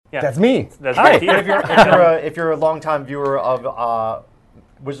Yeah. That's me. That's Hi. right. If you're a longtime viewer of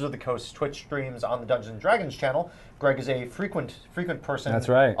Wizards of the Coast Twitch streams on the Dungeons and Dragons channel, Greg is a frequent person That's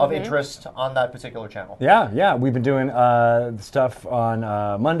right. of interest on that particular channel. Yeah. We've been doing stuff on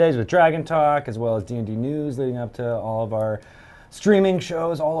Mondays with Dragon Talk, as well as D&D news leading up to all of our streaming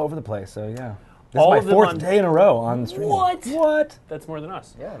shows all over the place. So yeah, this All is of my them fourth on- day in a row on streaming. What? That's more than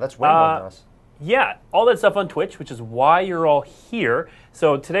us. Yeah, that's way more than us. Yeah, all that stuff on Twitch, which is why you're all here.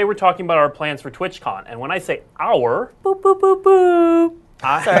 So today we're talking about our plans for TwitchCon. And when I say our, Boop, boop, boop, boop.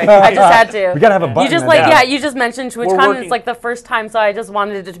 I, Sorry, I just had to. We gotta have a button. You just in like there. you just mentioned We're TwitchCon. And working- it's like the first time, so I just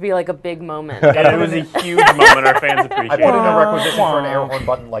wanted it to be like a big moment. and it was a huge moment. Our fans I appreciate put in it. a requisition for an air horn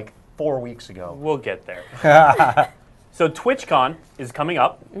button like 4 weeks ago. We'll get there. So TwitchCon is coming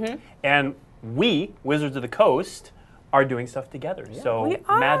up, and we, Wizards of the Coast, are doing stuff together. So We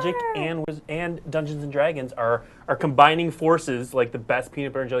are. Magic and Dungeons and Dragons are combining forces like the best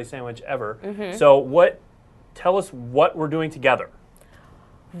peanut butter and jelly sandwich ever. So tell us what we're doing together.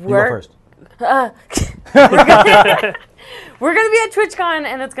 You go first. We're going to be at TwitchCon,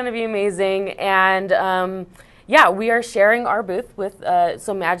 and it's going to be amazing. And yeah, we are sharing our booth with,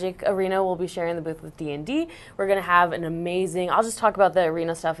 so Magic Arena will be sharing the booth with D&D. We're going to have an amazing, I'll just talk about the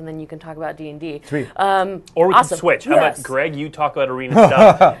arena stuff, and then you can talk about D&D. Sweet. Or we Awesome. can switch. How Yes. about Greg, you talk about arena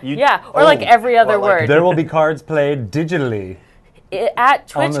stuff. You, Yeah, or like every other well, like word. There will be cards played digitally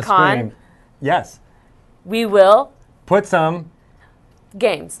At on the TwitchCon, screen. Yes. we will Put some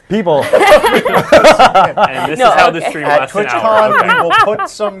games. people. And this No, is how the okay. stream At lasts an hour. TwitchCon, Okay. we will put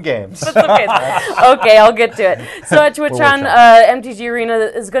some games. Okay, I'll get to it. So at TwitchCon, MTG Arena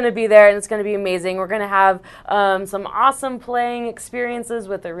is going to be there, and it's going to be amazing. We're going to have some awesome playing experiences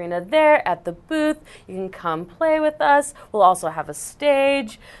with Arena there at the booth. You can come play with us. We'll also have a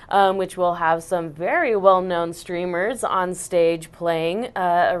stage, which will have some very well-known streamers on stage playing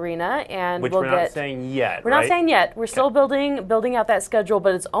Arena, and Which we'll we're get. not saying yet, We're right? not saying yet. We're still building out that schedule,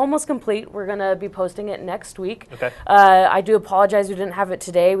 but it's almost complete. We're going to be posting it next week. Okay. I do apologize we didn't have it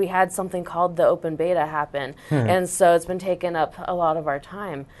today. We had something called the open beta happen, and so it's been taking up a lot of our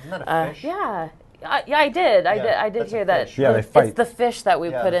time. Isn't that a fish? Yeah. I did. I did that's a hear that. fish. Yeah, they It's fight. the fish that we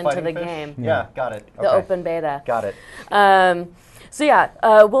Yeah, put into fighting the fish? game. Yeah, got it. The Okay. open beta. Got it. So yeah,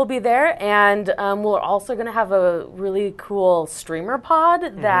 we'll be there, and we're also going to have a really cool streamer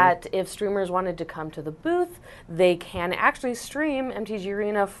pod that if streamers wanted to come to the booth, they can actually stream MTG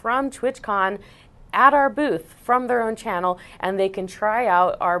Arena from TwitchCon at our booth from their own channel, and they can try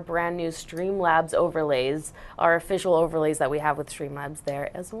out our brand new Streamlabs overlays, our official overlays that we have with Streamlabs there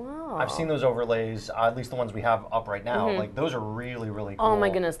as well. I've seen those overlays, at least the ones we have up right now. Like those are really, really cool. Oh my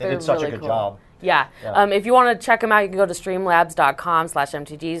goodness, they they're did such really a good cool. job. Yeah. Yeah. If you want to check them out, you can go to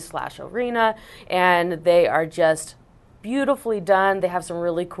streamlabs.com/mtg/arena, and they are just beautifully done. They have some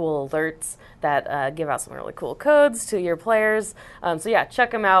really cool alerts that give out some really cool codes to your players. So yeah,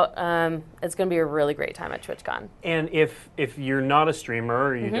 check them out. It's going to be a really great time at TwitchCon. And if you're not a streamer,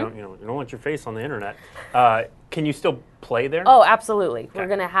 or you don't want your face on the internet, can you still play there? Oh, absolutely. We're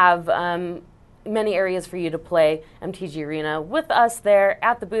going to have many areas for you to play MTG Arena with us there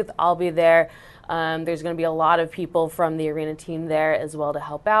at the booth. I'll be there. There's going to be a lot of people from the Arena team there as well to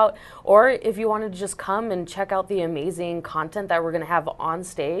help out. Or if you wanted to just come and check out the amazing content that we're going to have on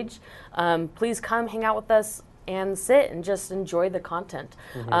stage, please come hang out with us and sit and just enjoy the content.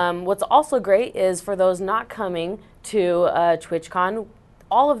 What's also great is for those not coming to TwitchCon,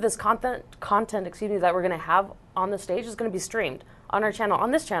 all of this content, that we're going to have on the stage is going to be streamed on our channel,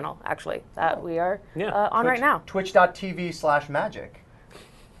 on this channel, actually, that we are on right now. Twitch.tv/magic.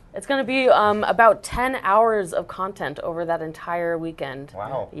 It's going to be about 10 hours of content over that entire weekend.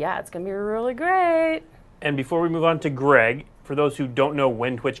 Wow. Yeah, it's going to be really great. And before we move on to Greg, for those who don't know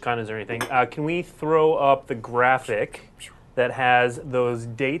when TwitchCon is or anything, can we throw up the graphic that has those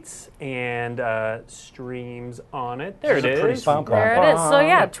dates and streams on it? There it This is a pretty is. sweet There it is. So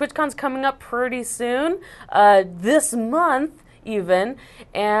yeah, TwitchCon's coming up pretty soon, this month even.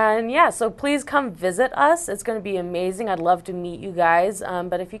 And yeah, so please come visit us. It's going to be amazing. I'd love to meet you guys.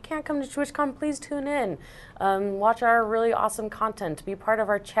 But if you can't come to TwitchCon, please tune in. Watch our really awesome content. Be part of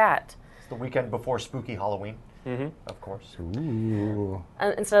our chat. It's the weekend before Spooky Halloween. Of course. Ooh.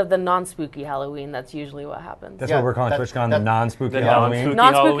 Instead of the non-spooky Halloween, that's usually what happens. That's Yeah, what we're calling that- TwitchCon, the that- non-spooky the Halloween.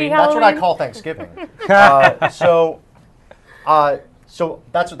 Non-spooky That's what I Halloween? call Thanksgiving. So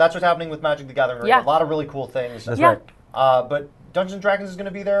that's what's happening with Magic the Gathering. Yeah. A lot of really cool things. That's Yeah. right. But Dungeons and Dragons is going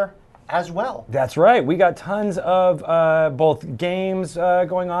to be there as well. That's right. We got tons of both games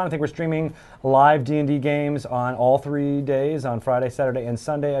going on. I think we're streaming live D&D games on all 3 days, on Friday, Saturday, and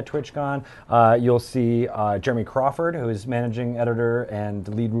Sunday at TwitchCon. You'll see Jeremy Crawford, who is managing editor and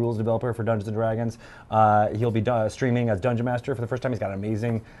lead rules developer for Dungeons & Dragons. He'll be streaming as Dungeon Master for the first time. He's got an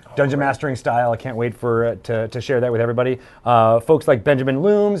amazing dungeon mastering style. I can't wait for to share that with everybody. Folks like Benjamin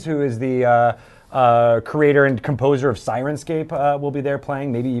Looms, who is the creator and composer of Sirenscape, will be there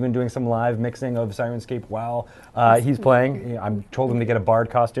playing, maybe even doing some live mixing of Sirenscape while he's playing. I'm told him to get a bard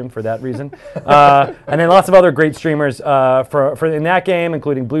costume for that reason. And then lots of other great streamers for in that game,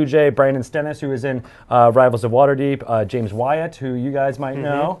 including Blue Jay, Brandon Stennis, who is in Rivals of Waterdeep, James Wyatt, who you guys might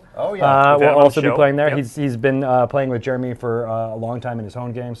know. Oh, yeah. Will also be show. playing there. Yep. He's been playing with Jeremy for a long time in his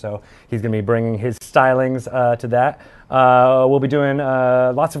own game, so he's going to be bringing his stylings to that. We'll be doing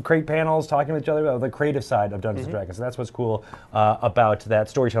lots of crate panels, talking with each other about the creative side of Dungeons & Dragons. So that's what's cool about that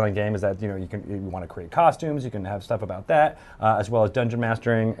storytelling game, is that you want to create costumes, you can have stuff about that, as well as dungeon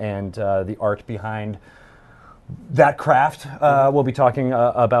mastering and the art behind that craft. We'll be talking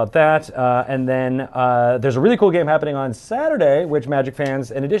about that. And then there's a really cool game happening on Saturday, which Magic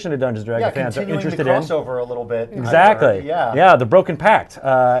fans, in addition to Dungeons & Dragons fans, are continuing interested the in. crossover a little bit. Exactly. Yeah. The Broken Pact.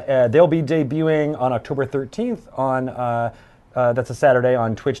 They'll be debuting on October 13th on. That's a Saturday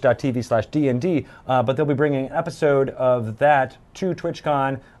on twitch.tv/DND, but they'll be bringing an episode of that to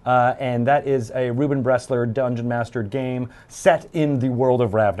TwitchCon, and that is a Ruben Bressler Dungeon Mastered game set in the world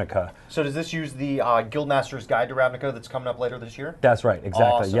of Ravnica. So does this use the Guildmaster's Guide to Ravnica that's coming up later this year? That's right,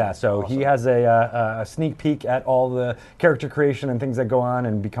 exactly. Awesome. Yeah, so he has a sneak peek at all the character creation and things that go on,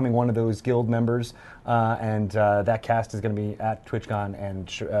 and becoming one of those guild members. And that cast is going to be at TwitchCon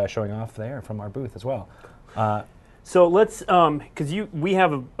and showing off there from our booth as well. So let's, because we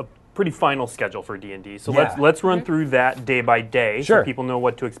have a pretty final schedule for D&D. So Yeah. let's run through that day by day, Sure. so people know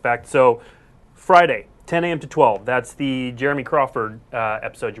what to expect. So Friday, 10 a.m. to 12. That's the Jeremy Crawford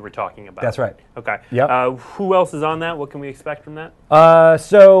episode you were talking about. That's right. Okay. Yep. Who else is on that? What can we expect from that?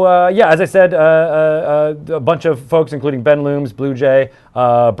 As I said, a bunch of folks, including Ben Looms, Blue Jay,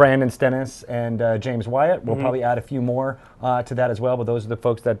 Brandon Stennis, and James Wyatt. We'll probably add a few more to that as well, but those are the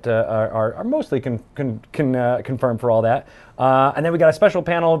folks that are mostly confirmed for all that. And then we got a special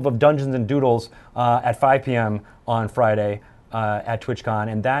panel of Dungeons and Doodles at 5 p.m. on Friday at TwitchCon,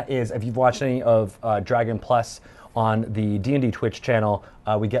 and that is, if you've watched any of Dragon Plus on the D&D Twitch channel,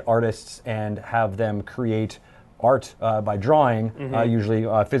 we get artists and have them create art by drawing, usually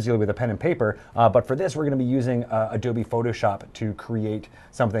physically with a pen and paper. But for this, we're going to be using Adobe Photoshop to create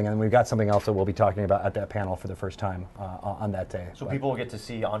something, and we've got something else that we'll be talking about at that panel for the first time on that day. So people will get to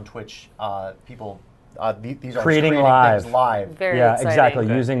see on Twitch these are Creating streaming live. things live. Very yeah, exciting. exactly,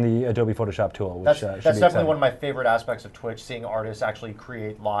 Okay. using the Adobe Photoshop tool, which That's should be definitely exciting. one of my favorite aspects of Twitch, seeing artists actually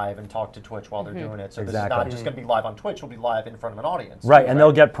create live and talk to Twitch while they're doing it. So this is Exactly. not just going to be live on Twitch, it'll be live in front of an audience. Right, too, and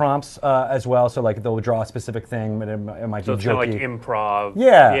they'll get prompts as well, so like they'll draw a specific thing, but it might So be it's kind of jokey. like improv.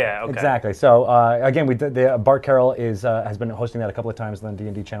 Yeah, Yeah. Okay. exactly. So again, Bart Carroll has been hosting that a couple of times on the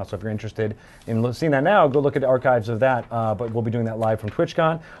D&D channel. So if you're interested in seeing that now, go look at the archives of that. But we'll be doing that live from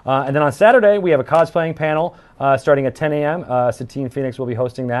TwitchCon. And then on Saturday, we have a cosplaying panel starting at 10 a.m. Satine Phoenix will be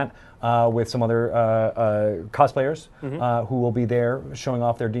hosting that with some other cosplayers who will be there showing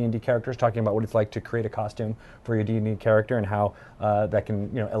off their D&D characters, talking about what it's like to create a costume for your D&D character and how that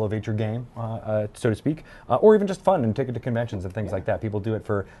can elevate your game, so to speak, or even just fun and take it to conventions and things like that. People do it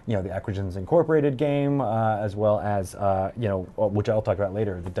for the Acquisitions Incorporated game, as well as which I'll talk about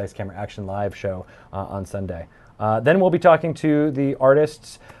later, the Dice Camera Action Live show on Sunday. Then we'll be talking to the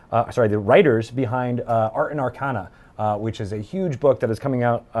the writers behind Art and Arcana, which is a huge book that is coming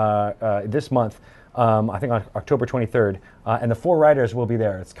out this month, I think on October 23rd. And the 4 writers will be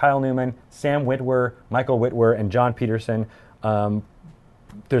there. It's Kyle Newman, Sam Witwer, Michael Witwer, and John Peterson.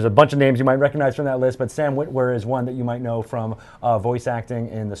 There's a bunch of names you might recognize from that list, but Sam Witwer is one that you might know from voice acting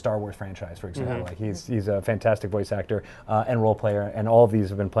in the Star Wars franchise, for example. Like he's a fantastic voice actor and role player, and all of these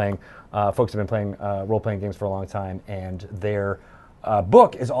have been playing. Folks have been playing role-playing games for a long time, and their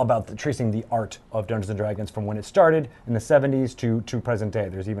book is all about tracing the art of Dungeons & Dragons from when it started in the 70s to present day.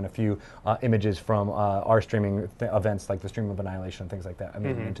 There's even a few images from our streaming events, like the Stream of Annihilation and things like that,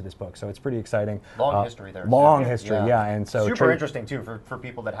 into this book. So it's pretty exciting. Long history there. Long too. history, yeah. And so super interesting too for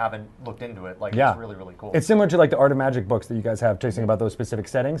people that haven't looked into it. Like Yeah. it's really, really cool. It's similar to like the Art of Magic books that you guys have tracing about those specific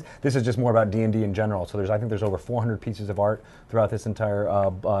settings. This is just more about D&D in general. So I think there's over 400 pieces of art throughout this entire,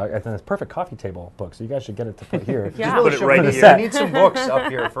 I think it's perfect coffee table book. So you guys should get it to put here. Yeah. Put it right we here. need some reading books up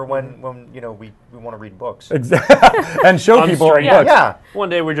here for when we want to read books. And show On people stream. books. Yeah. One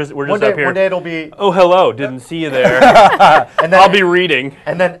day we're just One up here. day it'll be, Oh, hello! Didn't see you there. and then I'll be reading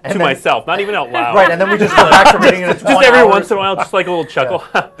and then to myself, not even out loud. Right, and then we just go back to reading, and it's Just every once in a while, just like a little chuckle.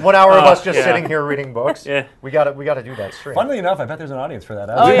 1 hour of us just yeah. sitting here reading books. Yeah. We got to do that stream. Funnily enough, I bet there's an audience for that.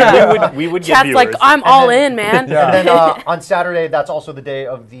 Oh, yeah. we would get Chat's viewers. like, I'm all in, man. Yeah. And then on Saturday, that's also the day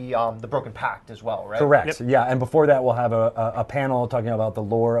of the Broken Pact as well, right? Correct. Yeah, and before that, we'll have a panel talking about the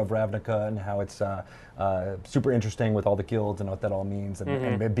lore of Ravnica and how it's super interesting with all the guilds and what that all means,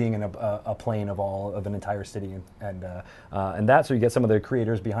 and being in a plane of an entire city and that. So you get some of the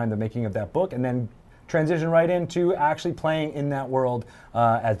creators behind the making of that book, and then transition right into actually playing in that world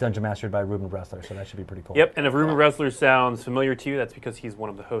as Dungeon Mastered by Ruben Bressler. So that should be pretty cool. Yep, and if Ruben Bressler sounds familiar to you, that's because he's one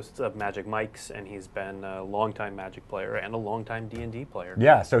of the hosts of Magic Mics, and he's been a longtime Magic player and a longtime D&D player.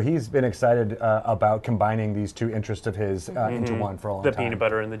 Yeah, so he's been excited about combining these two interests of his into one for a long The time. peanut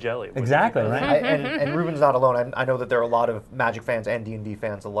butter and the jelly. Exactly, right? And Ruben's not alone. I know that there are a lot of Magic fans and D&D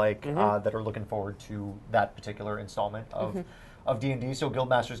fans alike that are looking forward to that particular installment of D&D. So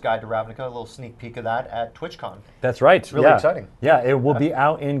Guildmaster's Guide to Ravnica, a little sneak peek of that at TwitchCon. That's right. Really yeah. exciting. Yeah, it will be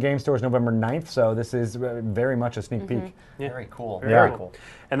out in game stores November 9th, so this is very much a sneak peek. Yeah. Very cool. Very Very cool.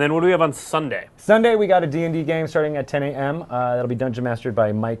 And then what do we have on Sunday? Sunday, we got a D&D game starting at 10 a.m. That'll be Dungeon Mastered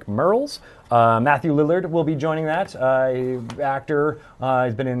by Mike Merles. Matthew Lillard will be joining that. Actor.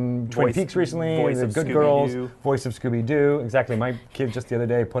 He's been in Twin Voice- Peaks recently. voice The of Good Girls. Scooby-Doo. Voice of Scooby-Doo. Exactly. My kid just the other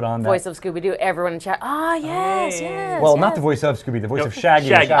day put on that. Voice of Scooby-Doo. Everyone in chat. Ah, yes, Hey. yes. Well, yes. not the voice of Scooby, the voice No, of Shaggy.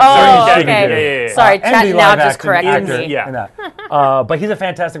 Shaggy. Oh, Sorry, okay. Shaggy. Yeah. Sorry, And chat the now live just action corrected actor me. Yeah. in that. But he's a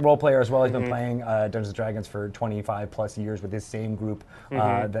fantastic role player as well. He's been playing Dungeons & Dragons for 25 plus years with his same group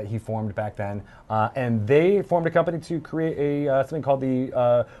that he formed back then. And they formed a company to create something called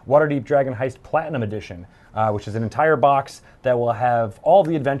the Waterdeep Dragon Heist Platinum Edition, which is an entire box that will have all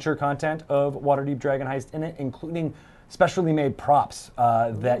the adventure content of Waterdeep Dragon Heist in it, including specially made props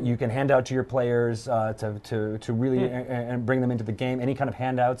that you can hand out to your players to really and bring them into the game. Any kind of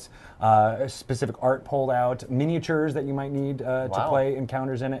handouts, specific art pulled out, miniatures that you might need to Wow. play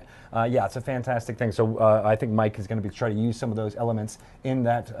encounters in it. Yeah, it's a fantastic thing. So I think Mike is going to be trying to use some of those elements in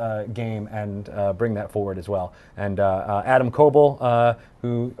that game and bring that forward as well. And Adam Coble,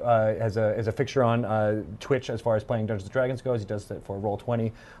 who is a fixture on Twitch as far as playing Dungeons & Dragons goes. He does it for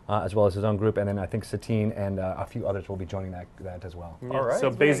Roll20 as well as his own group. And then I think Satine and a few others will be joining that as well. Yeah. All right. So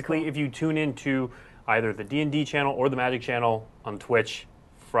basically, if you tune into either the D&D channel or the Magic channel on Twitch,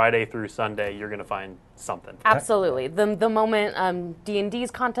 Friday through Sunday, you're going to find something. Absolutely. The moment D&D's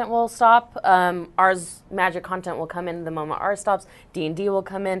content will stop, ours Magic content will come in. The moment ours stops, D&D will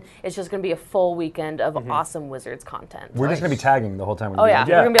come in. It's just going to be a full weekend of awesome Wizards content. We're just going to be tagging the whole time. Oh, yeah.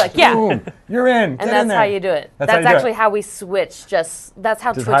 We're going to be like, yeah. Boom, you're in. And that's how you do it. That's how That's you do actually it. how we switch. That's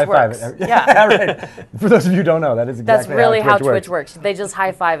how Just Twitch high five works. it. Yeah. Right. For those of you who don't know, that is That's exactly really how Twitch Twitch works. They just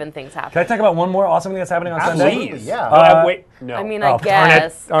high five and things Can I happen. talk about one more awesome thing that's happening on Sunday? Absolutely, yeah. Wait, no. I mean, Oh, I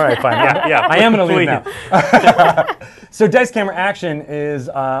guess. All right, fine. yeah, I am going to leave please. now. So Dice Camera Action is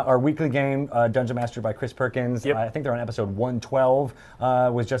our weekly game, Dungeon Mastered by Chris Perkins. Yep. I think they're on episode 112,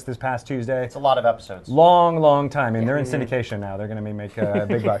 was just this past Tuesday. It's a lot of episodes. Long time. And they're in syndication now. They're going to make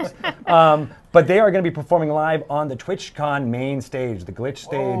big bucks. But they are going to be performing live on the TwitchCon main stage, the Glitch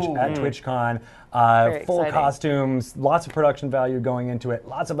stage at TwitchCon. Very Full exciting. costumes, lots of production value going into it,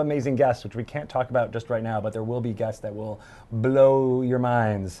 lots of amazing guests, which we can't talk about just right now, but there will be guests that will blow your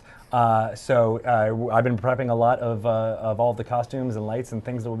minds. So I've been prepping a lot of all the costumes and lights and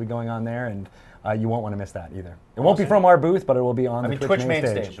things that will be going on there, and you won't want to miss that either. It won't be from our booth, but it will be on the Twitch main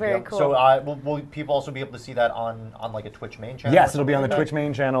stage. Very Yeah. cool. So will people also be able to see that on like a Twitch main channel? Yes, or it'll be on the something like Twitch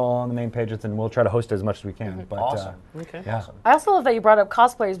main channel, on the main pages, and we'll try to host it as much as we can. But, Awesome. Okay. yeah. Awesome. I also love that you brought up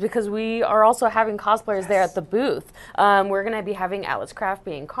cosplayers because we are also having cosplayers there at the booth. We're going to be having Atlas Craft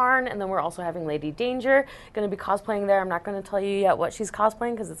being Karn, and then we're also having Lady Danger going to be cosplaying there. I'm not going to tell you yet what she's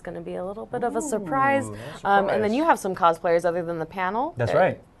cosplaying because it's going to be a little bit of a surprise. And then you have some cosplayers other than the panel. That's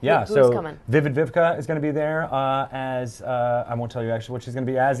right. Yeah, Who's so coming? Vivid Vivka is going to be there as, I won't tell you actually what she's going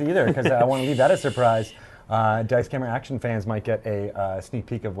to be as either, because I want to leave that a surprise. Dice Camera Action fans might get a sneak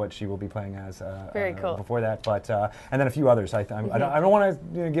peek of what she will be playing as Very cool. before that. But and then a few others. I don't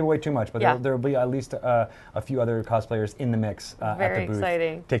want to give away too much, but Yeah. there will be at least a few other cosplayers in the mix at Very the booth.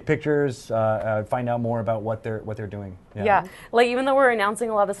 exciting. Take pictures, find out more about what they're doing. Yeah, like even though we're announcing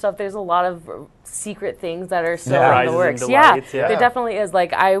a lot of stuff, there's a lot of secret things that are still Yeah. in the Surprises works. and Yeah, delights, yeah. there definitely is.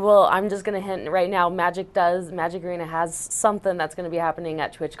 Like I'm just gonna hint right now. Magic Arena has something that's gonna be happening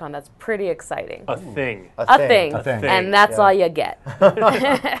at TwitchCon that's pretty exciting. A thing. A thing. A thing. And that's Yeah. all you get.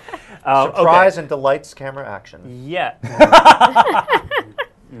 Surprise and delights camera action. Yeah.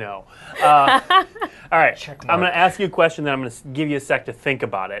 No. All right. Check I'm mark. going to ask you a question, then I'm going to give you a sec to think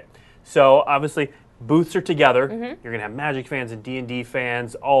about it. So obviously, booths are together. You're going to have Magic fans and D&D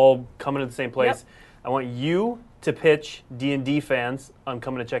fans all coming to the same place. Yep. I want you to pitch D&D fans on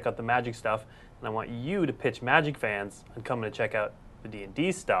coming to check out the Magic stuff, and I want you to pitch Magic fans on coming to check out the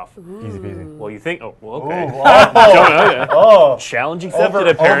D&D stuff. Easy peasy. Well, you think? Oh, well, okay. Ooh, oh, oh. Challenge accepted,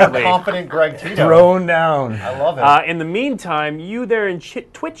 apparently. Overconfident Greg Tito. Thrown down. I love it. In the meantime, you there in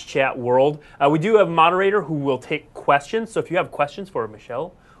Twitch chat world, we do have a moderator who will take questions. So if you have questions for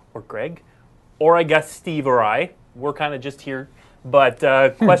Michelle or Greg, or I guess Steve or I, we're kind of just here. But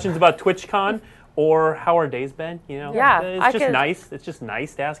questions about TwitchCon or how our day's been, you know? Yeah, It's just nice. It's just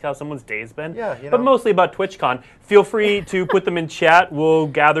nice to ask how someone's day's been. Yeah, you But know. mostly about TwitchCon. Feel free to put them in chat. We'll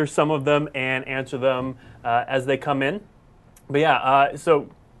gather some of them and answer them as they come in. But yeah, so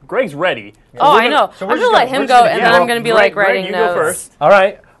Greg's ready. Oh, I know. so I'm we're just just gonna let gonna- him we're go, just gonna- and yeah, then well, I'm gonna be Greg, like writing you notes. go first. All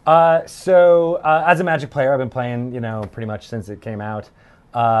right. So as a Magic player, I've been playing, pretty much since it came out.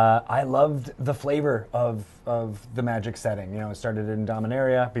 I loved the flavor of the Magic setting. It started in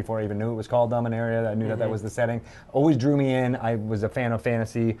Dominaria before I even knew it was called Dominaria. I knew that was the setting. Always drew me in. I was a fan of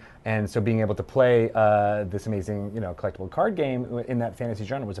fantasy, and so being able to play this amazing, collectible card game in that fantasy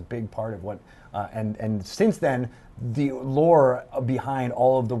genre was a big part of what. And since then, the lore behind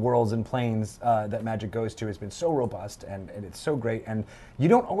all of the worlds and planes that Magic goes to has been so robust, and it's so great. And you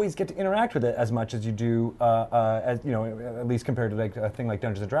don't always get to interact with it as much as you do, at least compared to like a thing like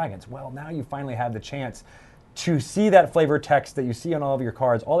Dungeons and Dragons. Well, now you finally have the chance to see that flavor text that you see on all of your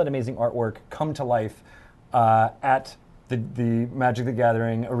cards, all that amazing artwork come to life at the Magic the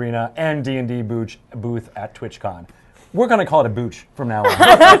Gathering arena and D&D booth at TwitchCon. We're going to call it a booch from now on.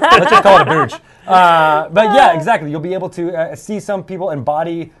 Let's just call it a booch. But yeah, exactly. You'll be able to see some people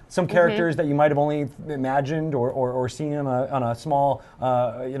embody some characters that you might have only imagined or seen on a small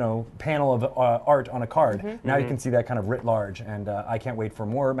panel of art on a card. Now you can see that kind of writ large, and I can't wait for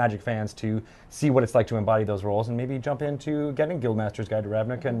more Magic fans to see what it's like to embody those roles and maybe jump into getting Guildmaster's Guide to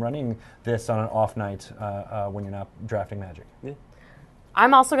Ravnica and running this on an off night when you're not drafting Magic. Yeah.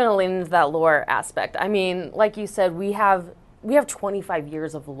 I'm also going to lean into that lore aspect. I mean, like you said, we have 25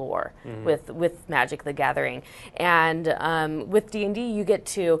 years of lore with Magic the Gathering, and with D&D, you get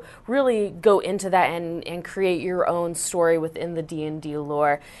to really go into that and create your own story within the D&D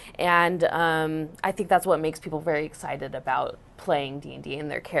lore, and I think that's what makes people very excited about playing D&D and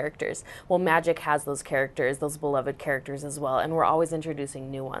their characters. Well, Magic has those characters, those beloved characters as well, and we're always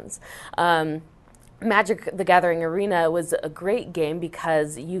introducing new ones. Magic the Gathering Arena was a great game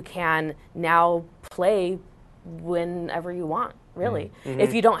because you can now play whenever you want, really.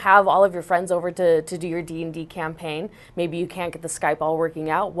 If you don't have all of your friends over to do your D&D campaign, maybe you can't get the Skype all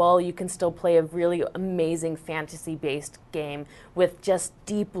working out, well, you can still play a really amazing fantasy-based game with just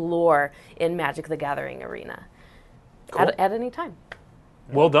deep lore in Magic the Gathering Arena at any time.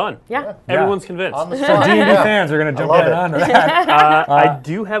 Well done. Yeah. Everyone's convinced. On the So spot. D&D Yeah. fans are going to jump love right it. on to that. I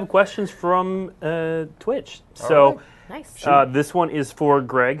do have questions from Twitch. So Nice. this one is for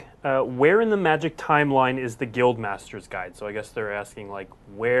Greg. Where in the Magic timeline is the Guildmaster's Guide? So I guess they're asking, like,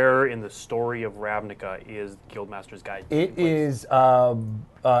 where in the story of Ravnica is the Guildmaster's Guide? It is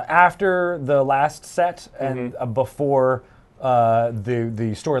after the last set and before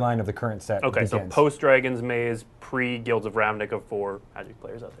the storyline of the current set Okay, so begins. post Dragon's Maze, pre Guilds of Ravnica for Magic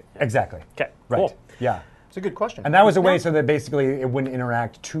players out there. Yeah. Exactly. Okay, Right. cool. Yeah. It's a good question. And that was a way so that basically it wouldn't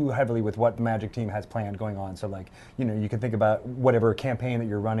interact too heavily with what the Magic team has planned going on. So like, you can think about whatever campaign that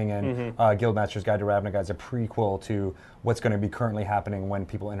you're running in, Guildmaster's Guide to Ravnica is a prequel to what's going to be currently happening when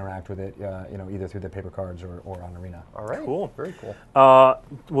people interact with it, either through the paper cards or on Arena. All right. Cool. Very cool.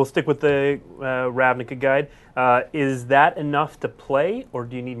 We'll stick with the Ravnica Guide. Is that enough to play, or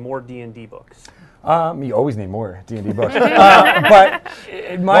do you need more D&D books? You always need more D&D books. But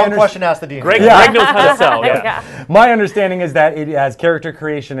my One question asked the DM. Greg, Yeah. Greg knows how to sell. Yeah. Yeah. My understanding is that it has character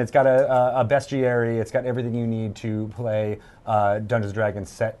creation. It's got a bestiary. It's got everything you need to play Dungeons and Dragons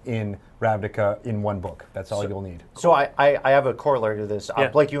set in Ravnica in one book. That's all you'll need. So I have a corollary to this. Yeah.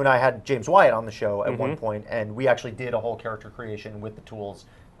 Blake, you and I had James Wyatt on the show at one point, and we actually did a whole character creation with the tools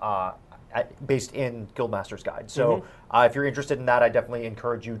based in Guildmaster's Guide. So if you're interested in that, I definitely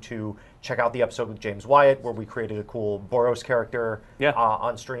encourage you to check out the episode with James Wyatt where we created a cool Boros character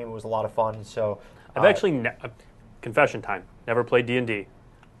on stream. It was a lot of fun. So I've actually, confession time, never played D&D.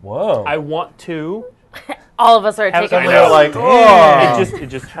 Whoa. I want to. All of us are taking I We're know. like, oh. It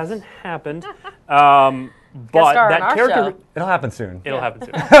just hasn't happened. but star on that our character. show. It'll happen soon. It'll happen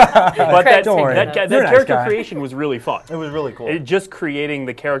soon. But that, Don't worry. that, You're that a nice character guy. creation was really fun. It was really cool. Just creating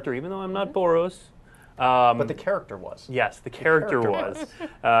the character, even though I'm not Boros. But the character was. Yes, the character character was.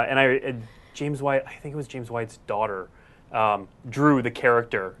 And James White, I think it was James White's daughter, drew the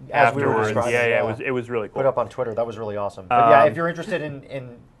character As we were afterwards. describing, Yeah, yeah. it was really cool. Put up on Twitter. That was really awesome. But yeah, if you're interested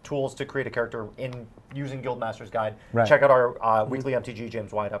in tools to create a character in using Guildmaster's Guide, Right. check out our weekly MTG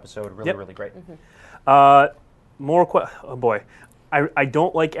James White episode. Really, Yep. really great. Oh boy. I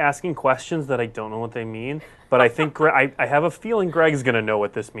don't like asking questions that I don't know what they mean, but I think I have a feeling Greg's going to know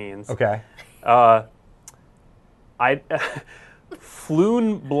what this means. Okay.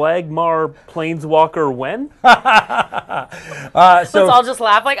 Floon Blagmar Planeswalker when? Let's all just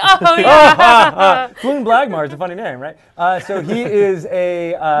laugh like, oh yeah. Floon Blagmar is a funny name, right? So he is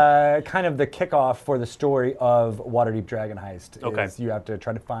a kind of the kickoff for the story of Waterdeep Dragon Heist. Okay. You have to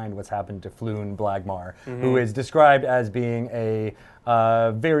try to find what's happened to Floon Blagmar, who is described as being a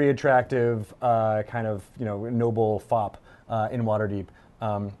very attractive kind of noble fop in Waterdeep.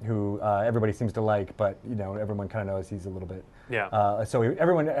 Who everybody seems to like, but everyone kind of knows he's a little bit. Yeah. So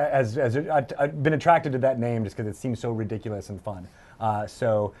everyone has been attracted to that name just because it seems so ridiculous and fun.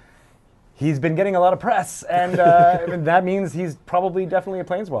 So he's been getting a lot of press, and that means he's probably definitely a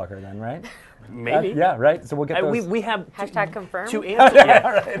planeswalker then, right? Maybe. Yeah, right. So we'll get those. We have Hashtag confirmed. to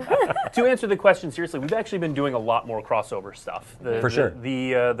answer to answer the question seriously. We've actually been doing a lot more crossover stuff. For sure.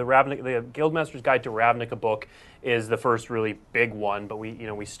 The Guildmaster's Guide to Ravnica book is the first really big one, but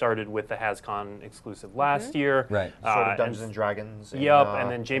we started with the HasCon exclusive last year. Right. Sort of Dungeons and Dragons. Yep,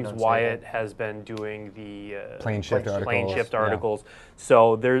 and then James Unstable. Wyatt has been doing the Plane shift articles. plane shift Yeah. articles.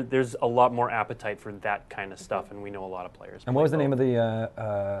 So there's a lot more appetite for that kind of stuff, and we know a lot of players. And what was the play name of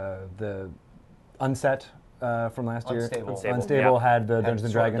the Unset from last year? Unstable. Unstable Yeah. had the Had Dungeons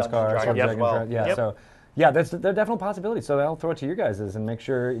and Sword of Dragons Dungeons card. and Sword of Dragons as Dragons well. card. Yeah, Yep. so yeah, they're definitely possibilities. So I'll throw it to you guys and make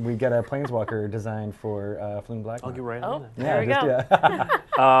sure we get a Planeswalker design for Floon Blagmar. I'll get right Oh, on that. there we go.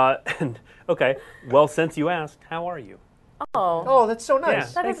 Yeah. And, okay, well, since you asked, how are you? Oh, Oh, that's so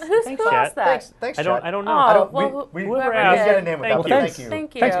nice. Yeah. that is, Thanks- who thanks, asked Chat. that? Thanks, I Chat. don't know. Oh, I don't. well, we whoever didn't did. get a name with Thank that, you. but Thanks. thank you.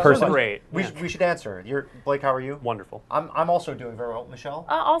 Thank you. Thanks, person. Great. We, Yeah. we should answer. Blake, how are you? Wonderful. I'm also doing very well. Michelle?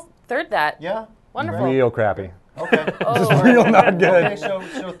 I'll third that. Yeah? Wonderful. Real crappy. Okay. Oh, Real not good. Okay,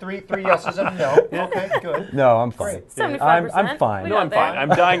 so three yeses and a no. Okay, good. No, I'm fine. Great. 75%. I'm fine. We No, got I'm there. fine. I'm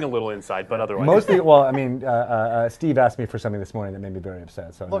dying a little inside, but otherwise. Mostly, well, I mean, Steve asked me for something this morning that made me very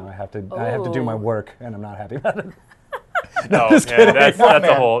upset. So Look- now I have to do my Oh. work, and I'm not happy about it. No, just yeah, kidding. that's Look, a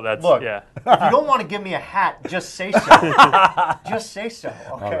man, whole. That's look. yeah. If you don't want to give me a hat, just say so. Just say so.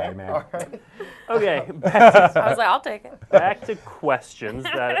 Okay. All right, man. All right. Okay, I was like, I'll take it. back to questions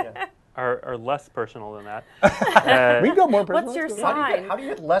that are less personal than that. We can go more personal. What's your Let's go. sign? How do you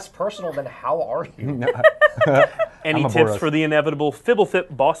get less personal than how are you? Any I'm a tips Boros. for the inevitable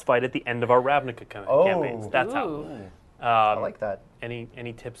Fibblethip boss fight at the end of our Ravnica campaigns? That's Ooh. I like that.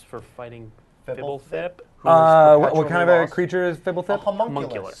 Any tips for fighting Fibblethip? Fibblethip? What kind of a Lost? creature is A Fibblethip?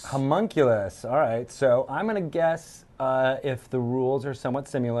 homunculus. Homunculus. All right. So I'm gonna guess if the rules are somewhat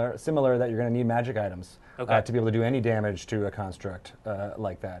similar, that you're gonna need magic items Okay. to be able to do any damage to a construct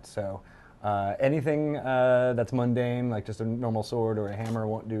like that. So anything that's mundane, like just a normal sword or a hammer,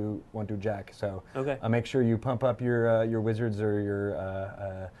 won't do jack. So Okay. make sure you pump up your wizards or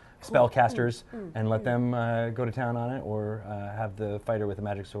your spellcasters and let them go to town on it, or have the fighter with a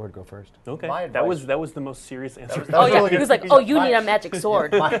magic sword go first. Okay, My that was advice- the most serious answer. That Oh, was yeah. really He good. was like, He's oh, you my- need a magic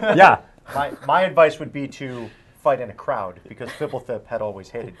sword. Yeah. My advice would be to fight in a crowd, because Fibblethip had always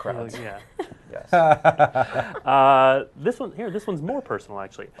hated crowds. Yeah. Yes. This one's more personal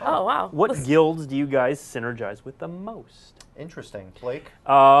actually. Oh, wow. What guilds do you guys synergize with the most? Interesting. Blake?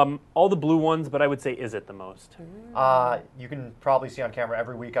 All the blue ones, but I would say is it the most? You can probably see on camera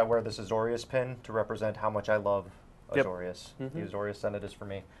every week I wear this Azorius pin to represent how much I love Yep. Azorius. The Azorius Senate is for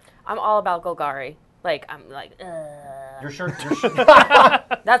me. I'm all about Golgari. Like, I'm like, Your shirt.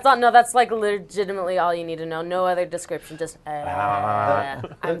 that's not, no, that's like legitimately all you need to know. No other description, just,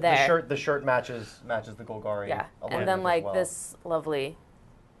 I'm there. The shirt matches the Golgari. Yeah. alignment And then as like well. this lovely,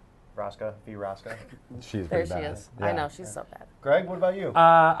 Raska, V Raska. She's there pretty she bad. is. I Yeah. know, she's so bad. Greg, what about you?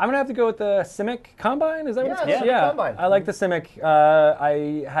 I'm gonna have to go with the Simic Combine. Is that what it's Yeah, called? Simic Combine. I like the Simic.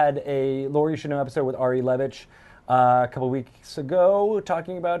 I had a Lore You Should Know episode with Ari Levitch a couple weeks ago,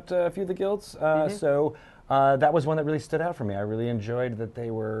 talking about a few of the guilds. So that was one that really stood out for me. I really enjoyed that they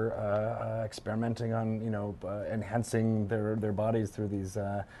were experimenting on, enhancing their bodies through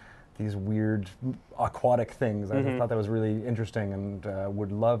these weird aquatic things. I thought that was really interesting, and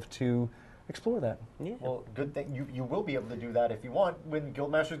would love to explore that. Yeah. Well, good thing you will be able to do that if you want when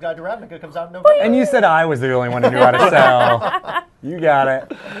Guildmaster's Guide to Ravnica comes out in November. And you said I was the only one who knew how to sell. You got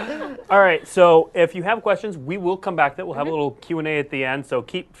it. All right, so if you have questions, we will come back to that. We'll have a little Q&A at the end, so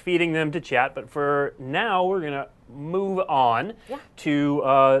keep feeding them to chat. But for now, we're going to move on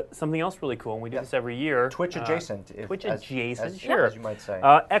to something else really cool, and we do this every year. Twitch adjacent. Twitch as adjacent, sure. As you might say.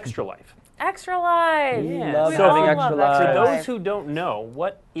 Extra Life. Extra Life. Yeah. Love We So having all Extra love Life. For Extra those Life. who don't know,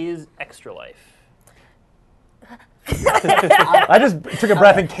 what is Extra Life? I just took a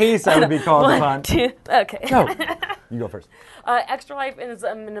breath in case I would be called upon. Okay. No, you go first. Extra Life is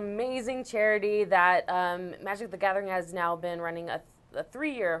an amazing charity that Magic the Gathering has now been running a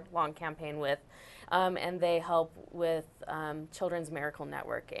 3-year-long campaign with, and they help with Children's Miracle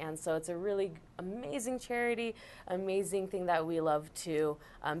Network. And so it's a really amazing charity, amazing thing that we love to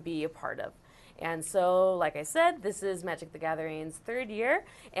be a part of. And so, like I said, this is Magic the Gathering's 3rd year,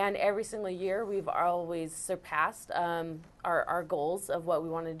 and every single year we've always surpassed our goals of what we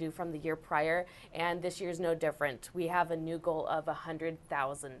want to do from the year prior, and this year's no different. We have a new goal of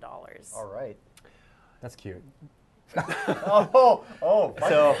 $100,000. All right. That's cute. Oh.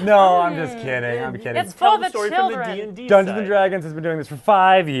 So No, I'm just kidding. I'm kidding. It's tell for the the story children. from the D&D Dungeons side. and Dragons has been doing this for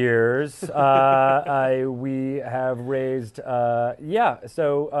 5 years. We have raised,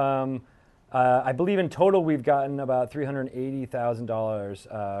 I believe in total we've gotten about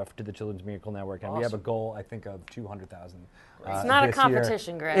 $380,000 to the Children's Miracle Network, and we have a goal, I think, of $200,000. It's not a this year.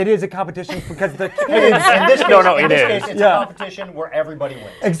 competition, Greg. It is a competition because the kids. In this case, No, in it this is. case, it's Yeah. a competition where everybody wins.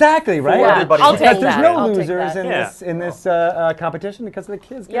 Exactly, right? For everybody I'll wins. take Because there's that. no I'll take losers that. in this competition because the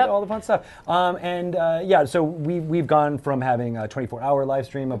kids get Yep. all the fun stuff. So we've gone from having a 24-hour live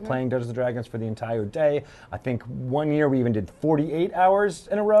stream of playing Dungeons & Dragons for the entire day. I think one year we even did 48 hours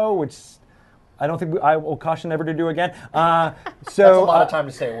in a row, which I don't think I will caution never to do again. That's a lot of time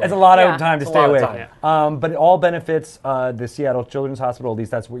to stay awake. It's a lot Yeah. of time to It's a stay lot of awake. time. But it all benefits the Seattle Children's Hospital. At least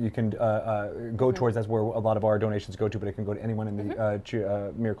that's what you can go towards. That's where a lot of our donations go to, but it can go to anyone in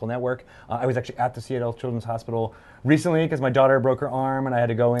the Miracle Network. I was actually at the Seattle Children's Hospital recently because my daughter broke her arm and I had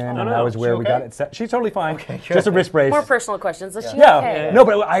to go in, and that was where She we okay? got it set. She's totally fine. Okay, Just a wrist brace. More personal questions. Is she Yeah, okay? no,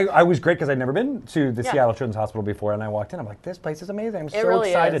 but I was great because I'd never been to the Yeah. Seattle Children's Hospital before, and I walked in. I'm like, this place is amazing. I'm so really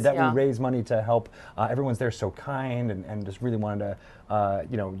excited is, that yeah. we raise money to help. Everyone's there so kind, and just really wanted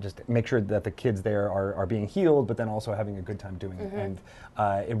to, just make sure that the kids there are being healed, but then also having a good time doing it. And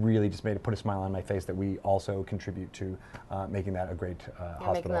it really just put a smile on my face that we also contribute to making that a great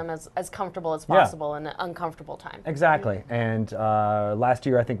hospital. Making them as comfortable as possible in an uncomfortable time. Exactly. And last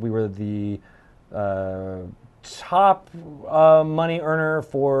year, I think we were the top money earner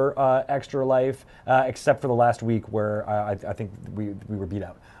for Extra Life, except for the last week where I think we were beat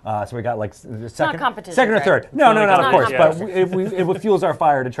out. So we got like second competition, or right? third. No, not of a course. competition. But it fuels our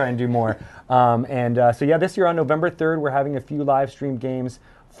fire to try and do more. This year on November 3rd, we're having a few live stream games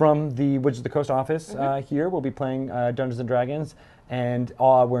from the Wizards of the Coast office here. We'll be playing Dungeons and Dragons, and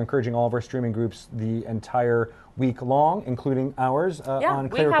we're encouraging all of our streaming groups the entire week long, incling ours on we have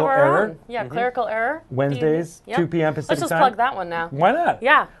Clerical our Error. own. Yeah, Clerical Error. Wednesdays, Yep. 2 p.m. Pacific Let's just time. plug that one now. Why not?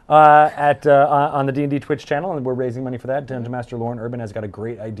 Yeah. On the D&D Twitch channel, and we're raising money for that. Dungeon Master Lauren Urban has got a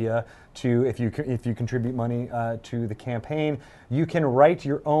great idea to, if you contribute money to the campaign, you can write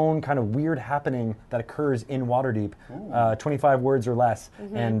your own kind of weird happening that occurs in Waterdeep, 25 words or less,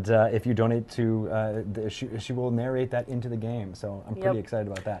 and if you donate to, she will narrate that into the game. So I'm pretty excited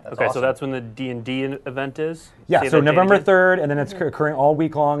about that. Okay, awesome. so that's when the D&D event is? Yeah, Say so that date November again. 3rd, and then it's occurring all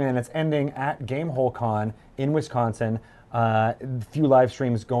week long, and then it's ending at Gamehole Con in Wisconsin. A few live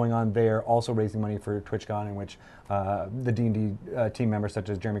streams going on there, also raising money for TwitchCon, in which the D&D team members such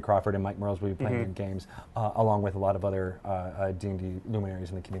as Jeremy Crawford and Mike Merles will be playing in games, along with a lot of other D&D luminaries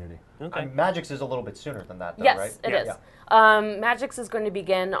in the community. Okay. Magic's is a little bit sooner than that, though, Yes, right? it is. Yeah. Magic's is going to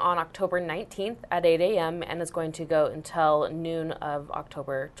begin on October 19th at 8 a.m. and is going to go until noon of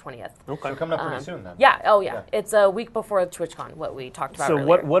October 20th. Okay. So coming up pretty soon then. Yeah, It's a week before TwitchCon, what we talked about So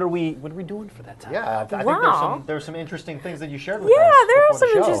earlier. what are we doing for that time? Yeah, I think Wow. there's some interesting things that you shared with us. Yeah, there are before the some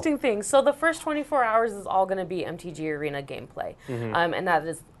show. interesting things. So the first 24 hours is all going to be MTG Arena gameplay, and that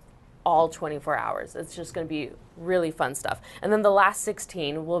is all 24 hours. It's just going to be really fun stuff. And then the last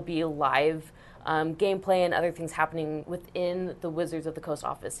 16 will be live gameplay and other things happening within the Wizards of the Coast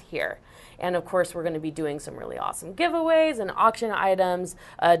office here. And of course, we're going to be doing some really awesome giveaways and auction items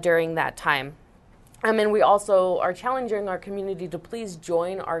during that time. And we also are challenging our community to please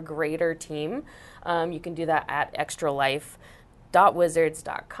join our greater team. You can do that at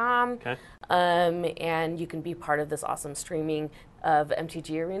extralife.wizards.com. Okay. And you can be part of this awesome streaming of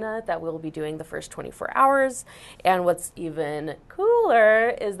MTG Arena that we'll be doing the first 24 hours. And what's even cooler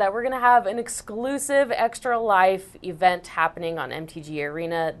is that we're going to have an exclusive Extra Life event happening on MTG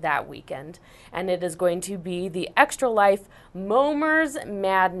Arena that weekend. And it is going to be the Extra Life Momers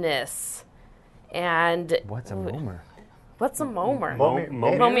Madness. And What's a Momer? what's a Momer?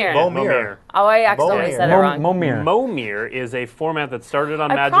 Momir. Oh, I accidentally Momir. said it wrong. Momir. Momir is a format that started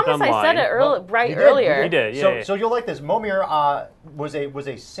on I Magic promise Online. I said it You did, earlier. You did, yeah. So, yeah. so you'll like this. Momir was a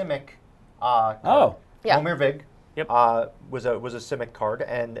Simic. Card. Oh. Yeah. Momir Vig. Yep. Was a Simic card,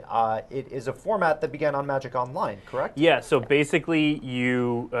 and it is a format that began on Magic Online, correct? Yeah, so basically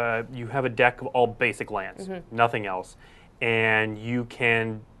you have a deck of all basic lands, nothing else, and you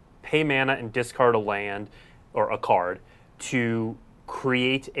can pay mana and discard a land or a card to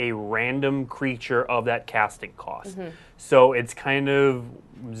create a random creature of that casting cost. So it's kind of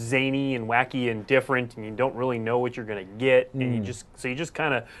zany and wacky and different, and you don't really know what you're going to get, and you just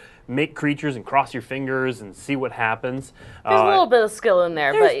kind of make creatures and cross your fingers and see what happens. There's a little bit of skill in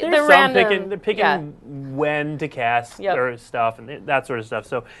there, but There's the some random picking yeah. when to cast Yep. or stuff and that sort of stuff.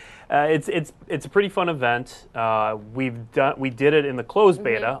 So it's a pretty fun event. We did it in the closed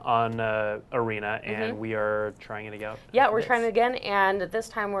beta on Arena, and we are trying it out. Yeah, we're trying it again, and this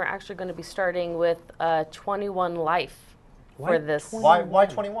time we're actually going to be starting with 21 life for this. Why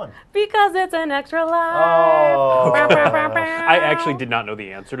 21? Because it's an extra life. Oh. I actually did not know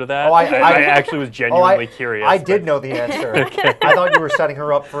the answer to that. Oh, I actually was genuinely curious. I did know the answer. I thought you were setting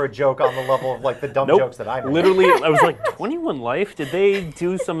her up for a joke on the level of like the dumb Nope. jokes that I made. Literally, I was like, 21 life? Did they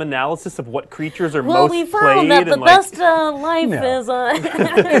do some analysis of what creatures are Well, most we played? found that the and, like, best life No. is...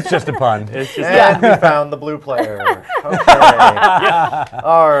 It's just a pun. It's just And we found the blue player. Okay.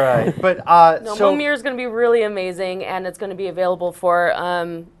 All right. But No, so Momir is going to be really amazing, and it's going to be available for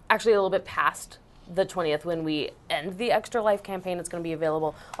actually a little bit past the 20th when we end the Extra Life campaign. It's going to be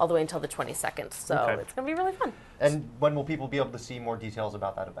available all the way until the 22nd, so Okay. it's going to be really fun. and when will people be able to see more details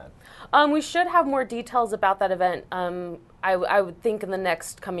about that event? We should have more details about that event, I would think, in the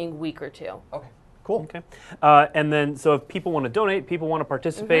next coming week or two. Okay. Cool. Okay. And then, so if people want to donate, people want to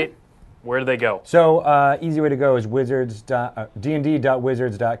participate, where do they go? So easy way to go is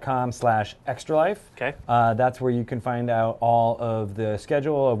dnd.wizards.com/extralife. Okay. That's where you can find out all of the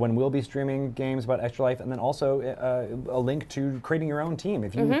schedule of when we'll be streaming games about Extra Life, and then also a link to creating your own team.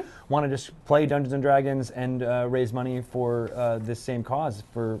 If you want to just play Dungeons and Dragons and raise money for this same cause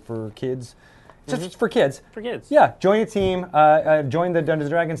for kids, just for kids. For kids. Yeah, join a team, join the Dungeons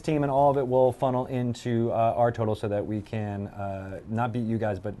 & Dragons team, and all of it will funnel into our total so that we can not beat you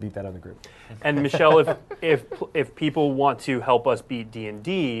guys, but beat that other group. And Michelle, if people want to help us beat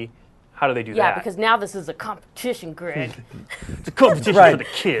D&D, how do they do Yeah, that? because now this is a competition, Greg. it's a competition Right. for the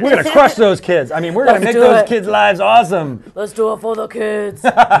kids. We're going to crush those kids. I mean, we're going to Let's make do those it. kids' lives awesome. Let's do it for the kids.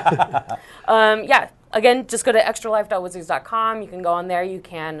 Yeah, again, just go to extralife.wizards.com. You can go on there. You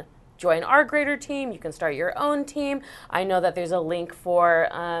can join our greater team. You can start your own team. I know that there's a link for,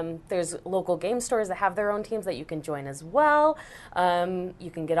 there's local game stores that have their own teams that you can join as well. You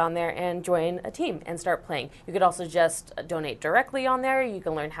can get on there and join a team and start playing. You could also just donate directly on there. You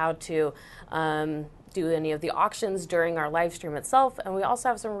can learn how to do any of the auctions during our live stream itself. And we also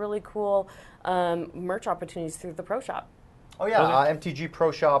have some really cool merch opportunities through the Pro Shop. Oh yeah,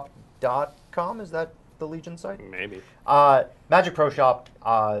 mtgproshop.com, is that the Legion site? Maybe. Magic Pro Shop,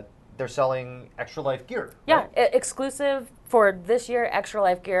 they're selling Extra Life gear. Yeah, right? exclusive for this year, Extra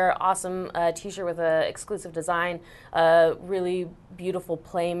Life gear, awesome t-shirt with an exclusive design, really beautiful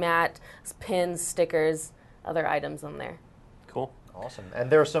play mat, pins, stickers, other items on there. Cool. Awesome.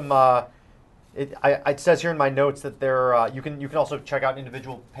 And there's some. It says here in my notes that there you can also check out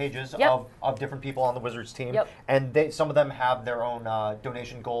individual pages Yep. of different people on the Wizards team. Yep. And some of them have their own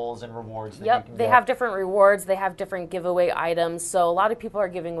donation goals and rewards. That you Yep, can they get. have different rewards. They have different giveaway items. So a lot of people are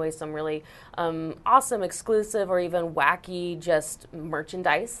giving away some really awesome, exclusive, or even wacky just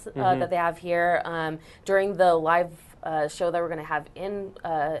merchandise that they have here. During the live show that we're going to have in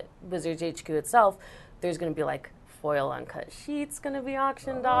Wizards HQ itself, there's going to be like foil uncut sheets going to be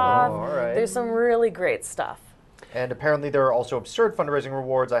auctioned off. all right. There's some really great stuff. And apparently there are also absurd fundraising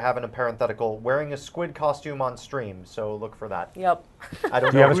rewards. I have in a parenthetical wearing a squid costume on stream, so look for that. Yep. I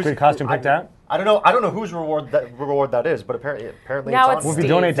don't Do know you have a whose- squid costume picked out? I don't know whose reward that is, but apparently Now it's it's on. Well, if you Steve.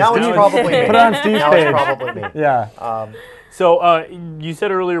 donate to Now it's Steve, probably me. put it on Steve's Now page. it's probably me. Yeah. So you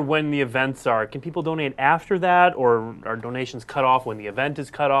said earlier when the events are. Can people donate after that, or are donations cut off when the event is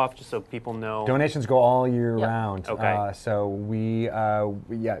cut off, just so people know? Donations go all year Yep. round. Okay. So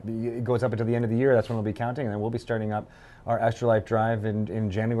it goes up until the end of the year. That's when we'll be counting, and then we'll be starting up our Extra Life Drive in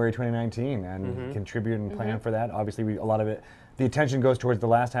January 2019 and contribute and plan for that. Obviously, a lot of it, the attention goes towards the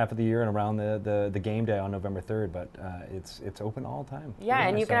last half of the year and around the game day on November 3rd. But it's open all the time. Yeah,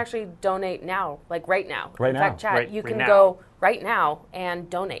 and you can actually donate now, like right now. Right In now. fact, chat, Right- you right can now. go right now and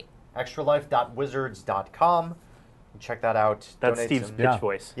donate. Extralife.wizards.com. Check that out. That's Donate Steve's some- pitch Yeah.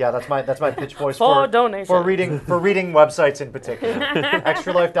 voice. Yeah, that's my pitch voice For donation. for reading websites in particular.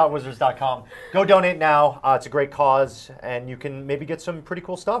 Extralife.wizards.com. Go donate now. It's a great cause, and you can maybe get some pretty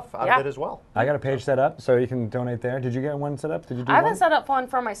cool stuff out Yeah. of it as well. I got a page set up, so you can donate there. Did you get one set up? Did you do I one? haven't set up one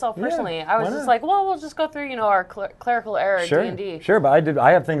for myself personally. I was why just not? like, well, we'll just go through, our clerical error Sure, D&D. sure, but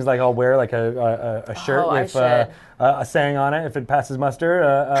I have things like I'll wear like a shirt Oh, I with should. a saying on it if it passes muster,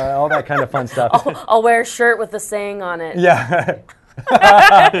 all that kind of fun stuff. I'll wear a shirt with a saying on it. Yeah.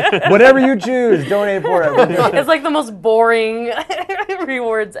 Whatever you choose, donate for it. It's like the most boring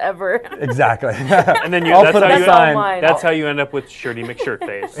rewards ever. Exactly. And then I'll that's, put how up you, a sign. mine. that's how you end up with Shirty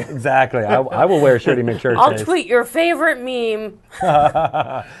McShirtface. Exactly. I will wear shirty McShirt I'll face. tweet your favorite meme.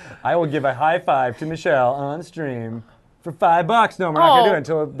 I will give a high five to Michelle on stream for $5. No, we're not gonna do Oh. it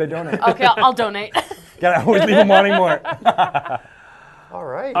until they donate. Okay, I'll donate. Gotta always leave them wanting more. All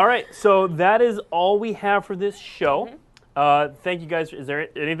right. All right, so that is all we have for this show. Thank you guys. Is there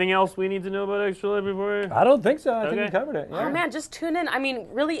anything else we need to know about Extra Life before? I don't think so. I think Okay. we covered it. Yeah. Oh man, just tune in. I mean,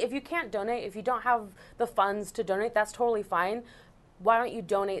 really, if you can't donate, if you don't have the funds to donate, that's totally fine. Why don't you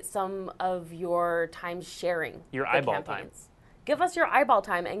donate some of your time sharing Your the eyeball time. campaigns? Give us your eyeball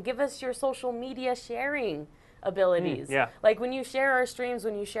time and give us your social media sharing abilities. yeah. Like when you share our streams,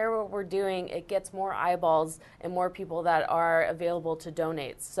 when you share what we're doing, it gets more eyeballs and more people that are available to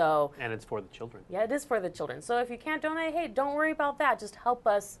donate. So And it's for the children. yeah, it is for the children. So if you can't donate, hey, don't worry about that. Just help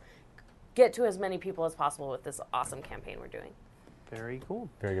us get to as many people as possible with this awesome campaign we're doing. Very cool.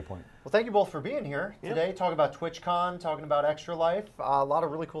 Very good point. Well, thank you both for being here today, talking about TwitchCon, talking about Extra Life. A lot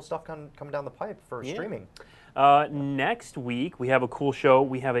of really cool stuff coming down the pipe for streaming. Next week, we have a cool show.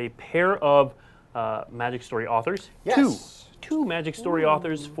 We have a pair of Magic Story authors. Yes. Two Magic Story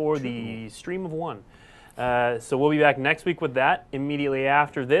authors for the stream of one. So we'll be back next week with that. Immediately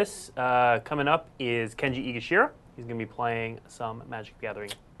after this, coming up is Kenji Igashira. He's going to be playing some Magic the Gathering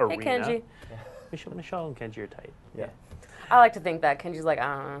Hey, Arena. Kenji. Michelle and Kenji are tight. Yeah. I like to think that Kenji's like,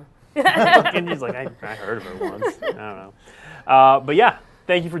 I don't know. Kenji's like, I heard of her once. I don't know. But yeah,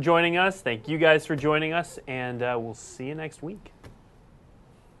 thank you for joining us. Thank you guys for joining us, and we'll see you next week.